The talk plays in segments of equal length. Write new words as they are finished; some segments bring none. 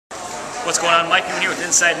What's going on? Mike Neumann here with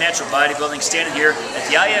Inside Natural Bodybuilding, standing here at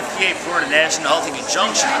the IFPA Florida National Health in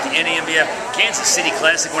conjunction with the NANBF KC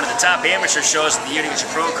Classic, one of the top amateur shows of the year to get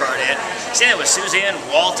your pro card at. Standing with Suzanne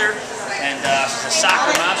Walter, and she's a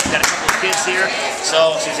soccer mom. She's got a couple of kids here.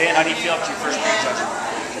 So, Suzanne, how do you feel after your first prejudging?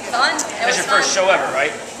 Fun. That's your first show ever,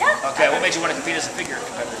 right? Yeah. Okay, what made you want to compete as a figure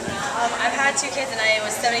competitor? I've had 2 kids and I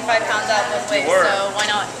was 75 pounds out both ways, so why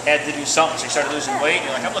not? Had to do something, so you started losing weight, and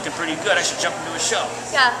you're like, I'm looking pretty good, I should jump into a show.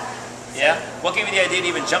 Yeah. Yeah? What gave you the idea to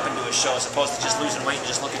even jump into a show as opposed to just losing weight and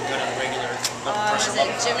just looking good on a regular I was a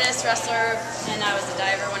gymnast, wrestler, and I was a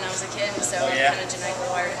diver when I was a kid, so I'm kind of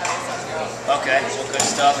genetically wired to have myself. Okay, well, good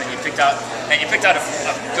stuff, and you picked out a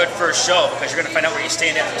good first show because you're going to find out where you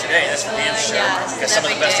stand after today. That's for damn sure. Yeah, because some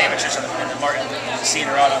of the best amateurs in the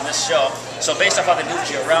scene are out on this show. So based off how they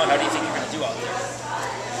moved you around, how do you think you're going to do out there?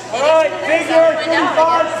 All right, figure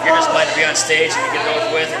 35. You're just glad to be on stage and you get it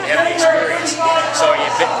over with and have the experience. So are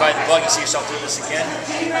you bitten by the bug? You see yourself doing this again?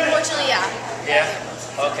 Unfortunately, yeah. Yeah?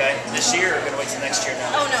 Okay. This year or going to wait till next year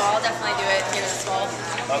now? Oh no, I'll definitely do it here this fall.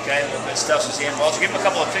 Okay, well, good stuff, Suzanne Walter. Give him a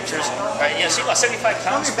couple of pictures. All right, yeah, so you lost 75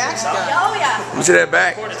 pounds. Oh yeah. Let me see that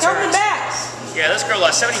back. Tell me back. Yeah, this girl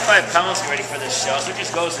lost 75 pounds to get ready for this show. So it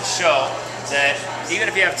just goes to show that even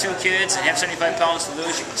if you have 2 kids and have 75 pounds to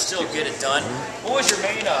lose, you can still get it done. What was your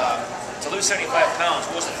main, to lose 75 pounds,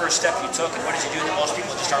 what was the first step you took, and what did you do that most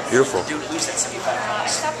people just aren't willing to do to lose that 75 pounds?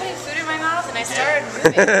 I stopped putting food in my mouth and I started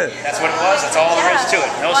moving. That's what it was? That's all there is to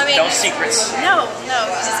it? No, well, I mean, no secrets? No, you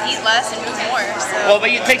just eat less and move more. So. Well,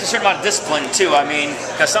 but it takes a certain amount of discipline, too. I mean,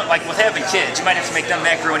 because something like with having kids, you might have to make them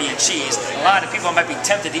macaroni and cheese. A lot of people might be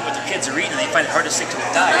tempted to eat what their kids are eating, and they find it hard to stick to a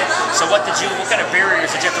diet. So what kind of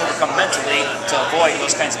barriers did you have to overcome mentally to avoid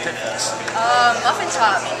those kinds of pitfalls? Muffin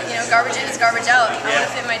top. Garbage in is garbage out. I want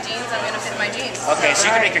to fit my jeans, I'm going to fit my jeans. Okay, so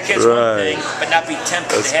you can make your kids one thing, but not be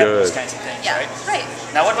tempted to have those kinds of things, right? Right.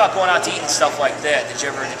 Now, what about going out to eat and stuff like that? Did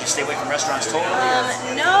you stay away from restaurants totally?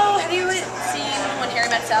 No. Have you seen When Harry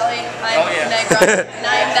Met Sally? Oh, yeah.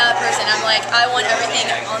 I'm that person. I'm like, I want everything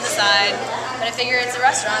on the side, but I figure it's a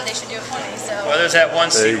restaurant, they should do it for me. So. Well, there's that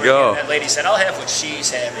one scene where that lady said, I'll have what she's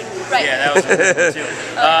having. Right. Yeah, that was a good one, too.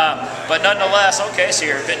 But nonetheless, okay, so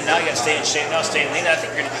you're fitting now, you got to stay in shape now, stay lean. I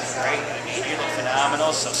think you're going to do great. I mean, you look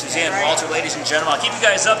phenomenal. So Suzanne Walter, ladies and gentlemen, I'll keep you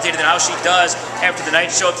guys updated on how she does after the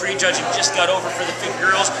night show. Prejudging just got over for the big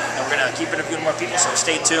girls, and we're going to keep interviewing more people, so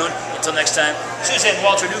stay tuned. Until next time, Suzanne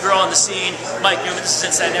Walter, new girl on the scene. Mike Neumann, this is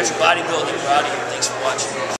Inside Natural Bodybuilding. We're out of here. Thanks for watching.